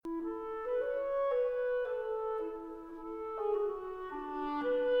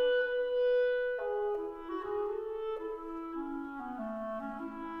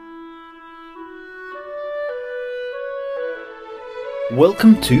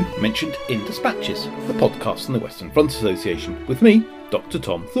Welcome to Mentioned in Dispatches, the podcast from the Western Front Association, with me, Dr.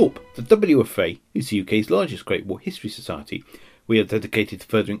 Tom Thorpe. The WFA is the UK's largest Great War History Society. We are dedicated to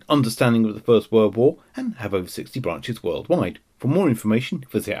furthering understanding of the First World War and have over 60 branches worldwide. For more information,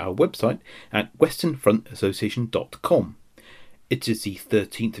 visit our website at westernfrontassociation.com. It is the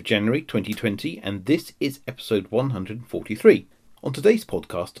 13th of January 2020 and this is episode 143. On today's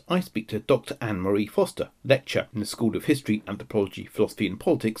podcast, I speak to Dr. Anne-Marie Foster, lecturer in the School of History, Anthropology, Philosophy and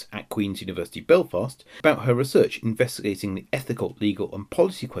Politics at Queen's University Belfast, about her research investigating the ethical, legal and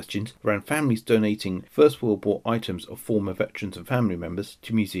policy questions around families donating First World War items of former veterans and family members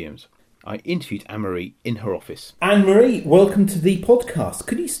to museums. I interviewed Anne-Marie in her office. Anne-Marie, welcome to the podcast.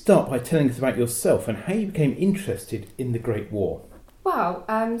 Could you start by telling us about yourself and how you became interested in the Great War? Wow,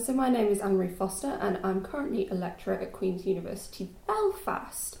 so my name is Anne-Marie Foster and I'm currently a lecturer at Queen's University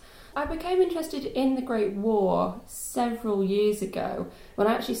Belfast. I became interested in the Great War several years ago when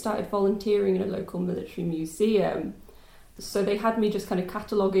I actually started volunteering in a local military museum. So they had me just kind of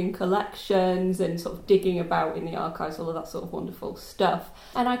cataloguing collections and sort of digging about in the archives, all of that sort of wonderful stuff.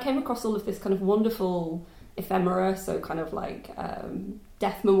 And I came across all of this kind of wonderful ephemera, so kind of like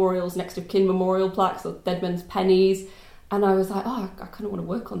death memorials, next of kin memorial plaques or dead men's pennies. And I was like, I kind of want to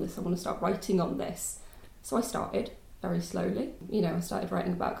work on this. I want to start writing on this. So I started very slowly. I started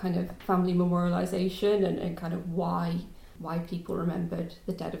writing about kind of family memorialisation and kind of why people remembered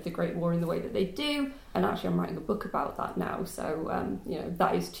the dead of the Great War in the way that they do. And actually I'm writing a book about that now. So,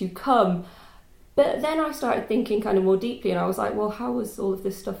 that is to come. But then I started thinking kind of more deeply and I was like, well, how has all of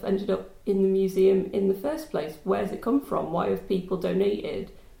this stuff ended up in the museum in the first place? Where's it come from? Why have people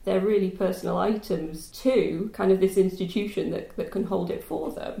donated their really personal items to kind of this institution that can hold it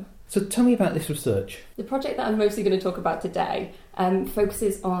for them? So tell me about this research. The project that I'm mostly going to talk about today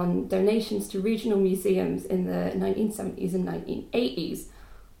focuses on donations to regional museums in the 1970s and 1980s.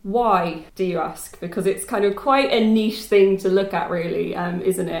 Why, do you ask? Because it's kind of quite a niche thing to look at, really,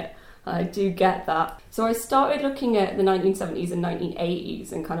 isn't it? I do get that. So I started looking at the 1970s and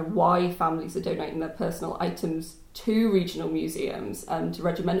 1980s and kind of why families are donating their personal items to regional museums, to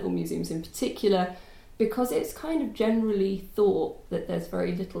regimental museums in particular, because it's kind of generally thought that there's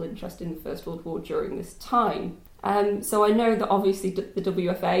very little interest in the First World War during this time. So I know that obviously the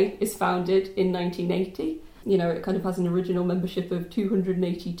WFA is founded in 1980. It kind of has an original membership of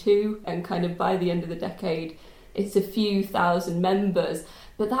 282 and kind of by the end of the decade it's a few thousand members.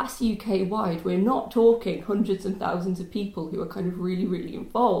 But that's UK-wide. We're not talking hundreds and thousands of people who are kind of really, really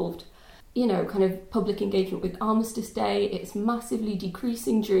involved. Kind of public engagement with Armistice Day, it's massively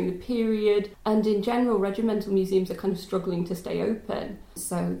decreasing during the period. And in general, regimental museums are kind of struggling to stay open.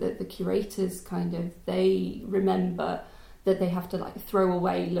 So that the curators they remember that they have to throw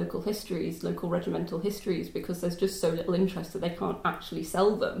away local regimental histories, because there's just so little interest that they can't actually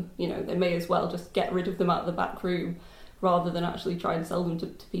sell them. They may as well just get rid of them out of the back room rather than actually try and sell them to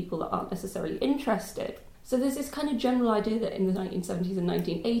people that aren't necessarily interested. So there's this kind of general idea that in the 1970s and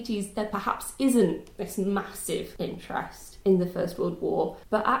 1980s there perhaps isn't this massive interest in the First World War.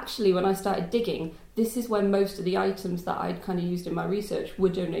 But actually when I started digging, this is when most of the items that I'd kind of used in my research were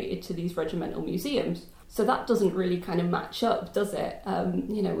donated to these regimental museums. So that doesn't really kind of match up, does it?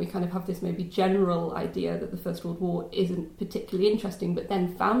 We kind of have this maybe general idea that the First World War isn't particularly interesting, but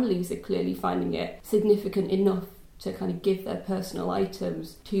then families are clearly finding it significant enough to kind of give their personal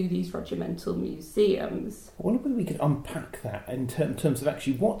items to these regimental museums. I wonder whether we could unpack that in terms of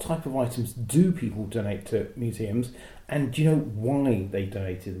actually what type of items do people donate to museums, and do you know why they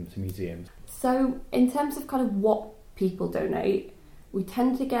donated them to museums? So in terms of kind of what people donate, we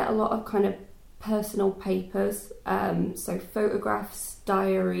tend to get a lot of kind of personal papers, so photographs,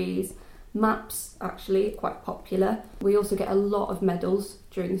 diaries, maps, actually, quite popular. We also get a lot of medals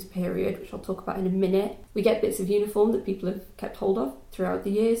during this period, which I'll talk about in a minute. We get bits of uniform that people have kept hold of throughout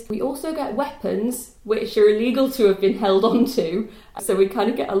the years. We also get weapons, which are illegal to have been held onto. So we kind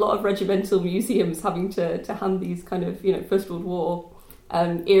of get a lot of regimental museums having to hand these kind of, First World War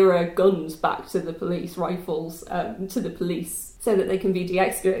era guns back to the police, rifles to the police, so that they can be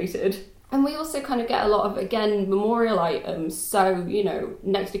de-escalated. And we also kind of get a lot of, again, memorial items. So,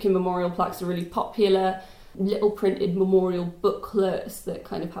 next of kin memorial plaques are really popular. Little printed memorial booklets that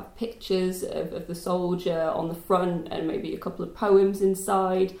kind of have pictures of the soldier on the front and maybe a couple of poems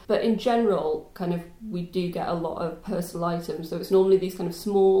inside. But in general, kind of, we do get a lot of personal items. So it's normally these kind of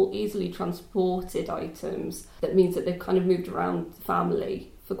small, easily transported items. That means that they've kind of moved around the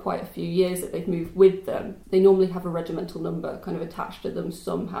family for quite a few years, that they've moved with them. They normally have a regimental number kind of attached to them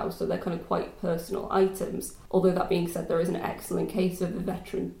somehow, so they're kind of quite personal items. Although that being said, there is an excellent case of a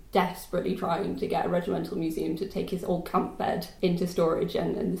veteran desperately trying to get a regimental museum to take his old camp bed into storage,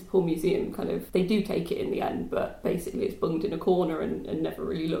 and this poor museum they do take it in the end, but basically it's bunged in a corner and never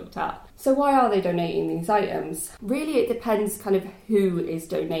really looked at. So why are they donating these items? Really, it depends kind of who is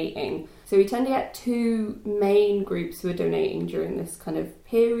donating. So we tend to get two main groups who are donating during this kind of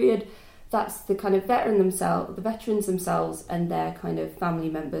period. That's the kind of veterans themselves and their kind of family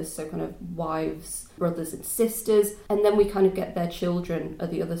members, so kind of wives, brothers and sisters, and then we kind of get their children are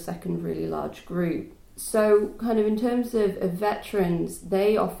the other second really large group. So kind of in terms of veterans,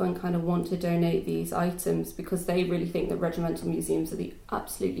 they often kind of want to donate these items because they really think that regimental museums are the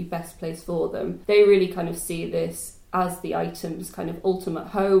absolutely best place for them. They really kind of see this as the items kind of ultimate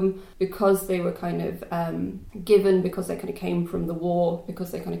home, because they were kind of given, because they kind of came from the war,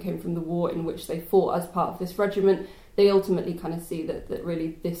 in which they fought as part of this regiment. They ultimately kind of see that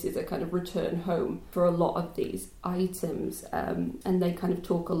really this is a kind of return home for a lot of these items, and they kind of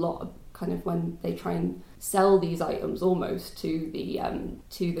talk a lot kind of when they try and sell these items almost to the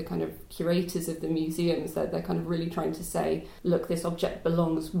kind of curators of the museums, that they're kind of really trying to say, look, this object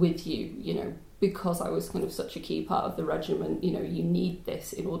belongs with you, you know, because I was kind of such a key part of the regiment, you know, you need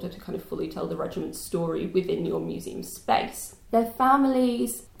this in order to kind of fully tell the regiment's story within your museum space. Their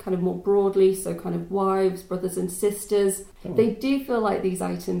families, kind of more broadly, so kind of wives, brothers and sisters, they do feel like these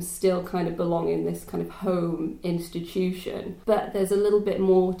items still kind of belong in this kind of home institution, but there's a little bit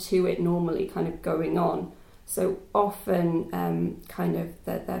more to it normally kind of going on. So often kind of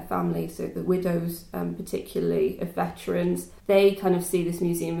their family, so the widows particularly of veterans, they kind of see this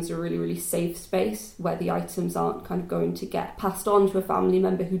museum as a really, really safe space where the items aren't kind of going to get passed on to a family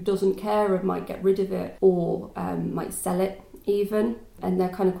member who doesn't care and might get rid of it, or might sell it even. And they're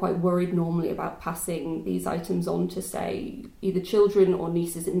kind of quite worried normally about passing these items on to, say, either children or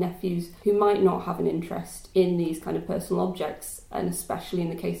nieces and nephews who might not have an interest in these kind of personal objects, and especially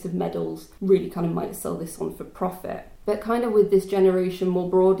in the case of medals, really kind of might sell this on for profit. But kind of with this generation more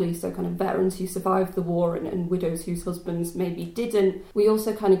broadly, so kind of veterans who survived the war and widows whose husbands maybe didn't, we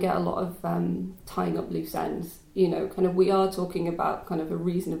also kind of get a lot of tying up loose ends. You know, kind of we are talking about kind of a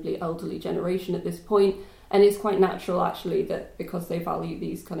reasonably elderly generation at this point. And it's quite natural, actually, that because they value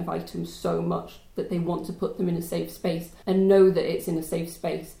these kind of items so much, that they want to put them in a safe space and know that it's in a safe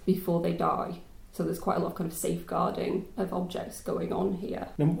space before they die. So there's quite a lot of kind of safeguarding of objects going on here.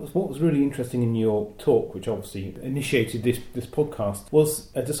 And what was really interesting in your talk, which obviously initiated this podcast, was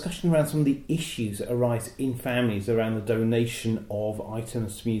a discussion around some of the issues that arise in families around the donation of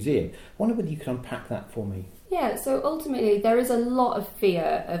items to museum. I wonder whether you could unpack that for me. Yeah, so ultimately there is a lot of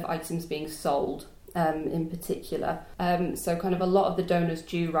fear of items being sold. In particular. So kind of a lot of the donors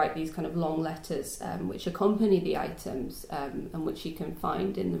do write these kind of long letters which accompany the items and which you can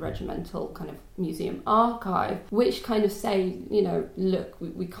find in the regimental kind of museum archive, which kind of say, you know, look,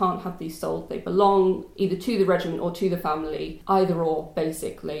 we can't have these sold. They belong either to the regiment or to the family, either or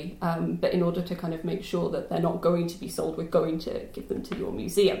basically. But in order to kind of make sure that they're not going to be sold, we're going to give them to your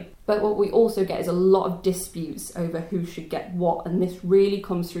museum. But what we also get is a lot of disputes over who should get what, and this really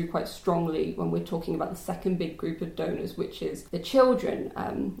comes through quite strongly when we're talking about the second big group of donors, which is the children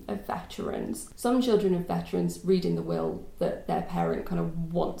of veterans. Some children of veterans read in the will that their parent kind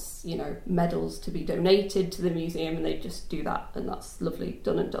of wants, you know, medals to be donated to the museum, and they just do that, and that's lovely,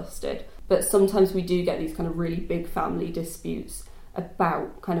 done and dusted. But sometimes we do get these kind of really big family disputes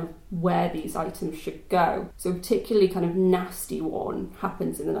about kind of where these items should go. So a particularly kind of nasty one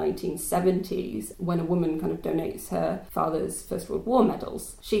happens in the 1970s when a woman kind of donates her father's First World War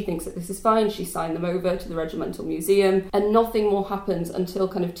medals. She thinks that this is fine, she signed them over to the Regimental Museum, and nothing more happens until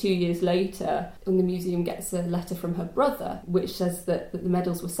kind of 2 years later when the museum gets a letter from her brother which says that the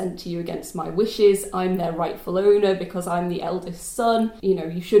medals were sent to you against my wishes, I'm their rightful owner because I'm the eldest son, you know,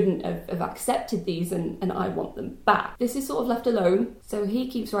 you shouldn't have accepted these and I want them back. This is sort of left alone, so he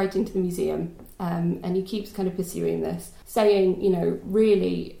keeps writing to the museum and he keeps kind of pursuing this, saying, you know,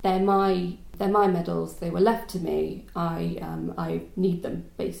 really, they're my medals, they were left to me, I need them,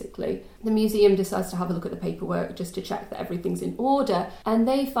 basically. The museum decides to have a look at the paperwork just to check that everything's in order, and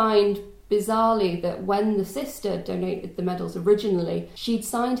they find, bizarrely, that when the sister donated the medals originally, she'd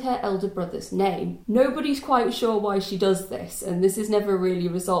signed her elder brother's name. Nobody's quite sure why she does this, and this is never really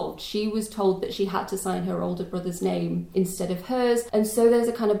resolved. She was told that she had to sign her older brother's name instead of hers, and so there's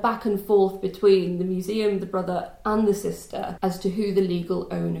a kind of back and forth between the museum, the brother, and the sister as to who the legal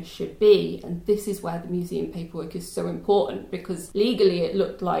owner should be. And this is where the museum paperwork is so important, because legally it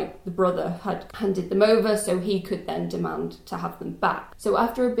looked like the brother had handed them over so he could then demand to have them back. So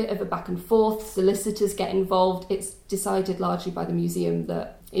after a bit of a back and forth, solicitors get involved. It's decided largely by the museum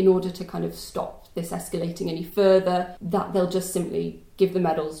that in order to kind of stop this escalating any further, that they'll just simply give the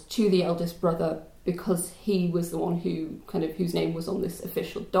medals to the eldest brother because he was the one whose name was on this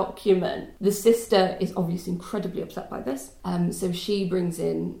official document. The sister is obviously incredibly upset by this, so she brings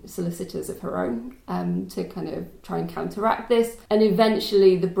in solicitors of her own to kind of try and counteract this, and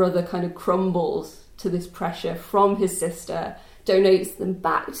eventually the brother kind of crumbles to this pressure from his sister, donates them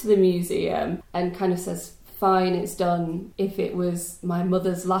back to the museum, and kind of says, fine, it's done. If it was my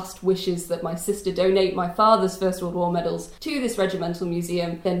mother's last wishes that my sister donate my father's First World War medals to this regimental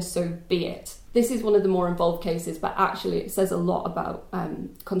museum, then so be it. This is one of the more involved cases, but actually it says a lot about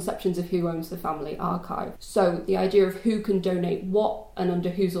conceptions of who owns the family archive. So the idea of who can donate what and under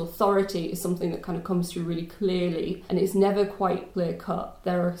whose authority is something that kind of comes through really clearly, and it's never quite clear cut.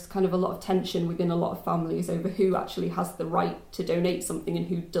 There is kind of a lot of tension within a lot of families over who actually has the right to donate something and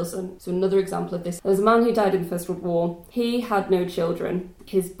who doesn't. So another example of this, there was a man who died in the First World War. He had no children.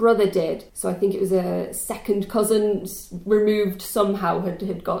 His brother did. So I think it was a second cousin removed somehow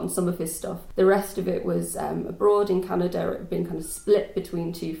had gotten some of his stuff. The rest of it was abroad in Canada. It had been kind of split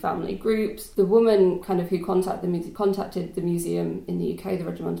between two family groups. The woman kind of who contacted the museum in the UK, the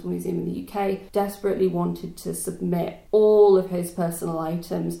Regimental Museum in the UK, desperately wanted to submit all of his personal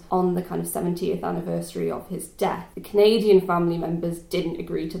items on the kind of 70th anniversary of his death. The Canadian family members didn't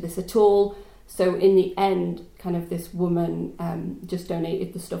agree to this at all. So in the end, kind of this woman just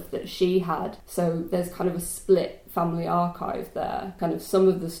donated the stuff that she had. So there's kind of a split family archive there. Kind of some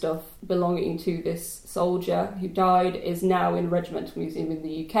of the stuff belonging to this soldier who died is now in a regimental museum in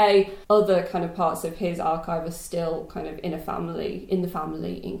the UK. Other kind of parts of his archive are still kind of in the family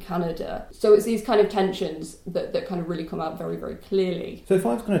in Canada. So it's these kind of tensions that kind of really come out very, very clearly. So if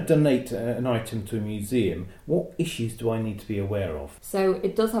I was going to donate an item to a museum, what issues do I need to be aware of? So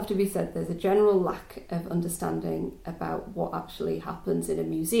it does have to be said there's a general lack of understanding about what actually happens in a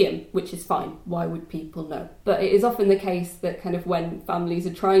museum, which is fine. Why would people know? But it is often the case that kind of when families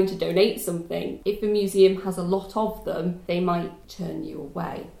are trying to donate something, if a museum has a lot of them, they might turn you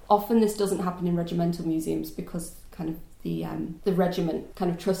away. Often this doesn't happen in regimental museums because kind of the regiment kind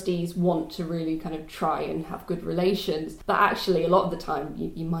of trustees want to really kind of try and have good relations, but actually a lot of the time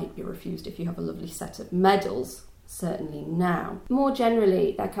you might be refused if you have a lovely set of medals. Certainly now. More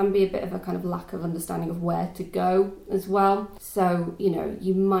generally, there can be a bit of a kind of lack of understanding of where to go as well. So,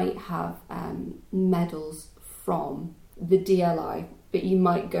 you might have medals from the DLI, but you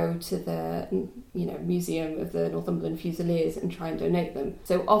might go to the Museum of the Northumberland Fusiliers and try and donate them.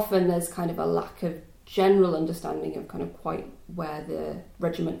 So often there's kind of a lack of general understanding of kind of quite where the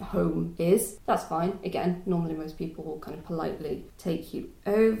regiment home is. That's fine. Again, normally most people will kind of politely take you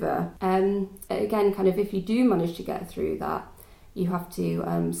over. Again, kind of if you do manage to get through that, you have to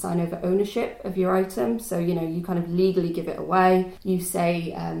sign over ownership of your item. So, you kind of legally give it away. You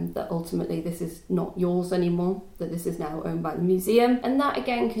say that ultimately this is not yours anymore, that this is now owned by the museum. And that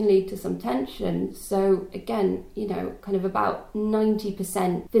again can lead to some tension. So again, kind of about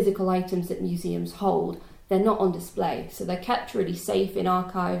 90% physical items that museums hold, they're not on display. So they're kept really safe in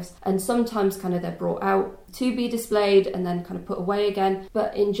archives, and sometimes kind of they're brought out to be displayed and then kind of put away again.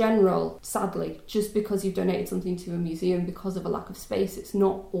 But in general, sadly, just because you've donated something to a museum because of a lack of space, it's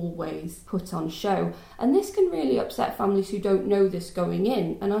not always put on show. And this can really upset families who don't know this going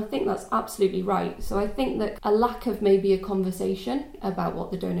in. And I think that's absolutely right. So I think that a lack of maybe a conversation about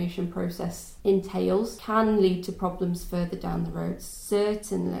what the donation process entails can lead to problems further down the road.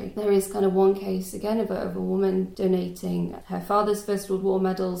 Certainly. There is kind of one case, again, of a woman donating her father's First World War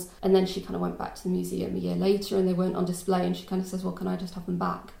medals, and then she kind of went back to the museum a year later and they weren't on display, and she kind of says, well, can I just have them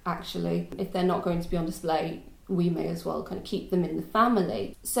back? Actually, if they're not going to be on display, we may as well kind of keep them in the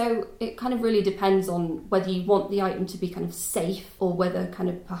family. So it kind of really depends on whether you want the item to be kind of safe or whether kind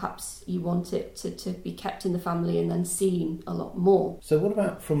of perhaps you want it to be kept in the family and then seen a lot more. So what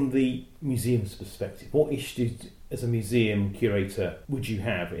about from the museum's perspective? What issues as a museum curator would you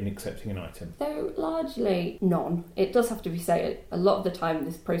have in accepting an item? So largely none. It does have to be said, a lot of the time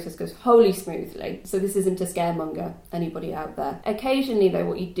this process goes wholly smoothly, so this isn't to scaremonger anybody out there. Occasionally though,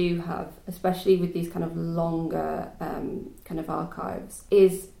 what you do have, especially with these kind of longer kind of archives,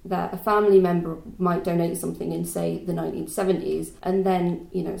 is that a family member might donate something in, say, the 1970s, and then,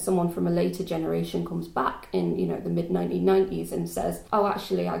 someone from a later generation comes back in, the mid-1990s and says, oh,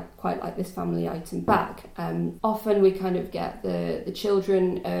 actually, I quite like this family item back. Often we kind of get the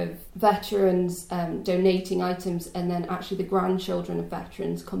children of veterans donating items, and then actually the grandchildren of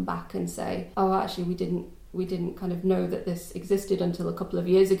veterans come back and say, oh, actually, we didn't kind of know that this existed until a couple of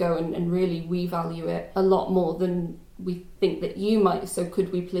years ago, and really we value it a lot more than we think that you might, so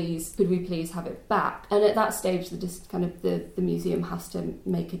could we please have it back? And at that stage, the museum has to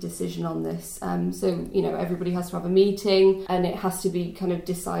make a decision on this. So, you know, everybody has to have a meeting, and it has to be kind of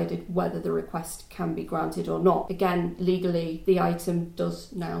decided whether the request can be granted or not. Again, legally, the item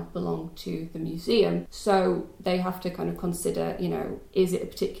does now belong to the museum, so they have to kind of consider, you know, is it a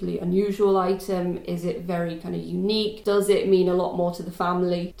particularly unusual item? Is it very kind of unique? Does it mean a lot more to the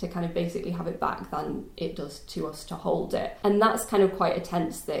family to kind of basically have it back than it does to us to hold it? And that's kind of quite a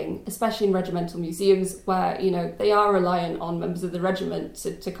tense thing, especially in regimental museums where, you know, they are reliant on members of the regiment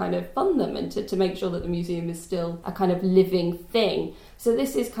to kind of fund them and to make sure that the museum is still a kind of living thing. So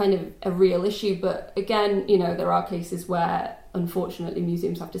this is kind of a real issue, but again, you know, there are cases where unfortunately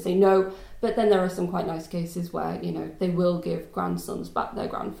museums have to say no, but then there are some quite nice cases where, you know, they will give grandsons back their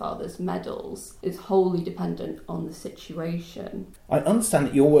grandfather's medals. It's wholly dependent on the situation. I understand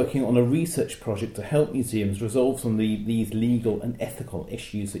that you're working on a research project to help museums resolve some of these legal and ethical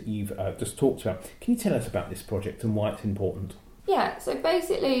issues that you've just talked about. Can you tell us about this project and why it's important? Yeah, so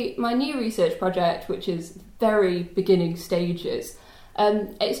basically my new research project, which is very beginning stages,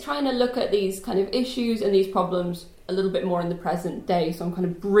 it's trying to look at these kind of issues and these problems a little bit more in the present day. So I'm kind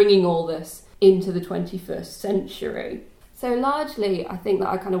of bringing all this into the 21st century. So largely, I think that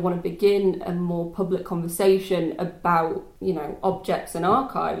I kind of want to begin a more public conversation about, you know, objects and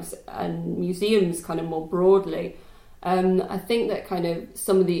archives and museums kind of more broadly. I think that kind of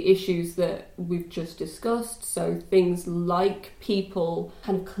some of the issues that we've just discussed, so things like people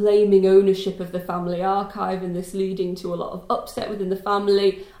kind of claiming ownership of the family archive and this leading to a lot of upset within the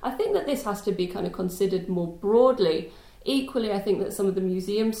family, I think that this has to be kind of considered more broadly. Equally, I think that some of the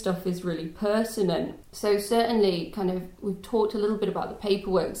museum stuff is really pertinent. So certainly kind of we've talked a little bit about the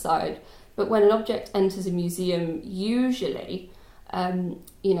paperwork side, but when an object enters a museum, usually,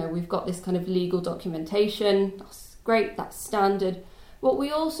 you know, we've got this kind of legal documentation. Great, that's standard. What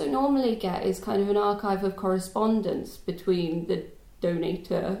we also normally get is kind of an archive of correspondence between the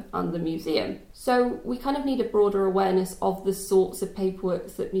donator and the museum. So we kind of need a broader awareness of the sorts of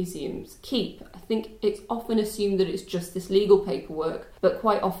paperwork that museums keep. I think it's often assumed that it's just this legal paperwork, but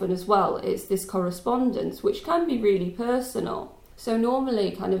quite often as well, it's this correspondence, which can be really personal. So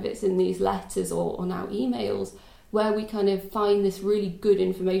normally kind of it's in these letters or now emails where we kind of find this really good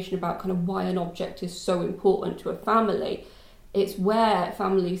information about kind of why an object is so important to a family. It's where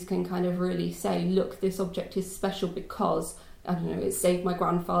families can kind of really say, look, this object is special because, I don't know, it saved my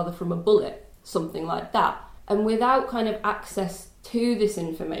grandfather from a bullet, something like that. And without kind of access to this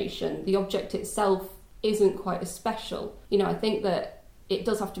information, the object itself isn't quite as special. You know, I think that it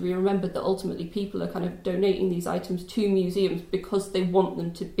does have to be remembered that ultimately people are kind of donating these items to museums because they want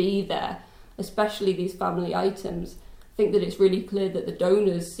them to be there, especially these family items. I think that it's really clear that the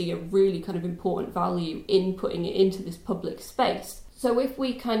donors see a really kind of important value in putting it into this public space. So if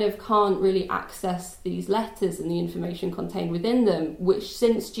we kind of can't really access these letters and the information contained within them, which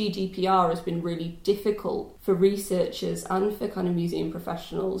since GDPR has been really difficult for researchers and for kind of museum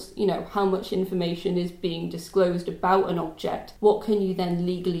professionals, you know, how much information is being disclosed about an object? What can you then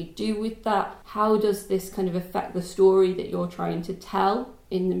legally do with that? How does this kind of affect the story that you're trying to tell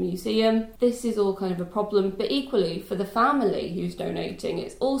in the museum? This is all kind of a problem, but equally for the family who's donating,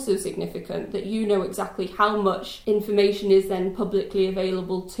 it's also significant that you know exactly how much information is then publicly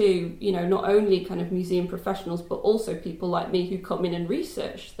available to, you know, not only kind of museum professionals, but also people like me who come in and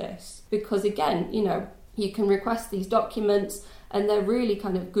research this. Because again, you know, you can request these documents and they're really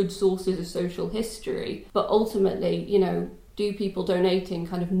kind of good sources of social history, but ultimately, you know, do people donating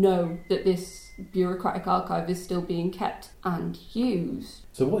kind of know that this bureaucratic archive is still being kept and used?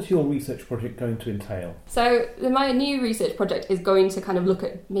 So what's your research project going to entail? So my new research project is going to kind of look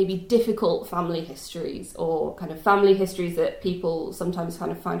at maybe difficult family histories or kind of family histories that people sometimes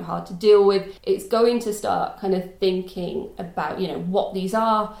kind of find hard to deal with. It's going to start kind of thinking about, you know, what these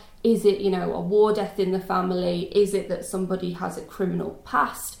are. Is it, you know, a war death in the family? Is it that somebody has a criminal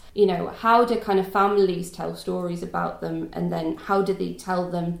past? You know, how do kind of families tell stories about them, and then how do they tell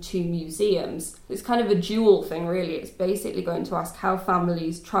them to museums? It's kind of a dual thing, really. It's basically going to ask how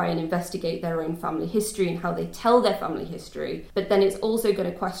families try and investigate their own family history and how they tell their family history, but then it's also going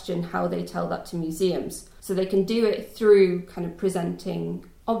to question how they tell that to museums. So they can do it through kind of presenting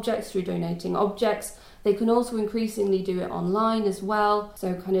objects, through donating objects. They can also increasingly do it online as well.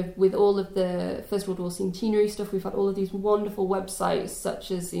 So kind of with all of the First World War centenary stuff, we've had all of these wonderful websites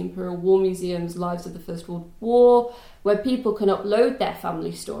such as the Imperial War Museum's Lives of the First World War, where people can upload their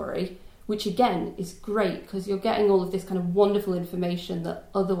family story, which again is great because you're getting all of this kind of wonderful information that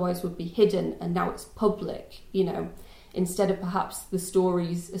otherwise would be hidden, and now it's public, you know, instead of perhaps the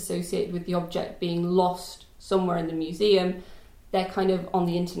stories associated with the object being lost somewhere in the museum. They're kind of on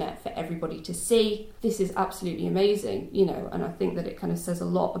the internet for everybody to see. This is absolutely amazing, and I think that it kind of says a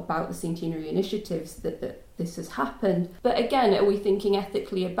lot about the centenary initiatives that this has happened. But again, are we thinking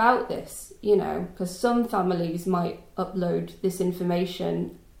ethically about this? Because some families might upload this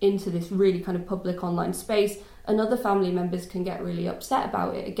information into this really kind of public online space, and other family members can get really upset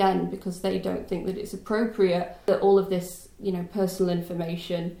about it, again, because they don't think that it's appropriate that all of this personal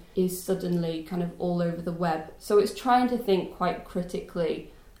information is suddenly kind of all over the web. So it's trying to think quite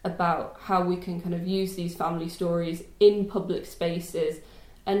critically about how we can kind of use these family stories in public spaces,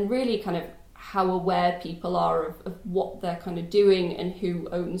 and really kind of how aware people are of what they're kind of doing and who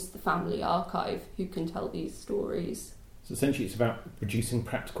owns the family archive, who can tell these stories. So essentially it's about producing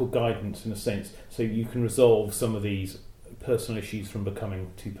practical guidance in a sense, so you can resolve some of these personal issues from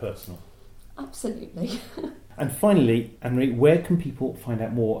becoming too personal. Absolutely. And finally, Anne-Marie, where can people find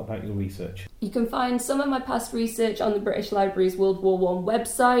out more about your research? You can find some of my past research on the British Library's World War I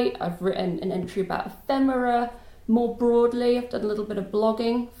website. I've written an entry about ephemera. More broadly, I've done a little bit of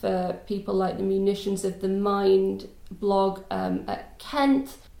blogging for people like the Munitions of the Mind blog at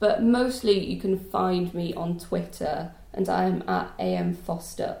Kent, but mostly you can find me on Twitter, and I am at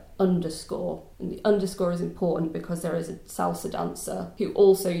amfoster_. And the underscore is important because there is a salsa dancer who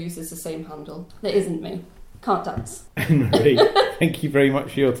also uses the same handle. That isn't me. Can't dance. Anne-Marie, thank you very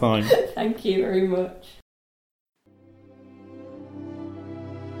much for your time. Thank you very much.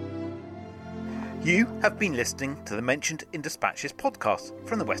 You have been listening to the Mentioned in Dispatches podcast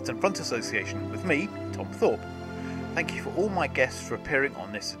from the Western Front Association with me, Tom Thorpe. Thank you for all my guests for appearing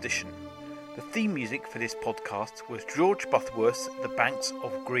on this edition. The theme music for this podcast was George Butterworth's The Banks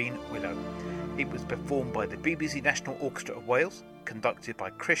of Green Willow. It was performed by the BBC National Orchestra of Wales, conducted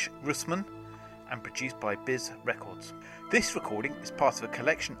by Krish Russman, and produced by Biz Records. This recording is part of a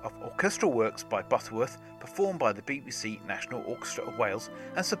collection of orchestral works by Butterworth performed by the BBC National Orchestra of Wales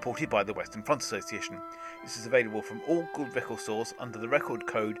and supported by the Western Front Association. This is available from all good record stores under the record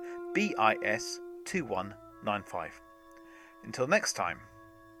code BIS2195. Until next time.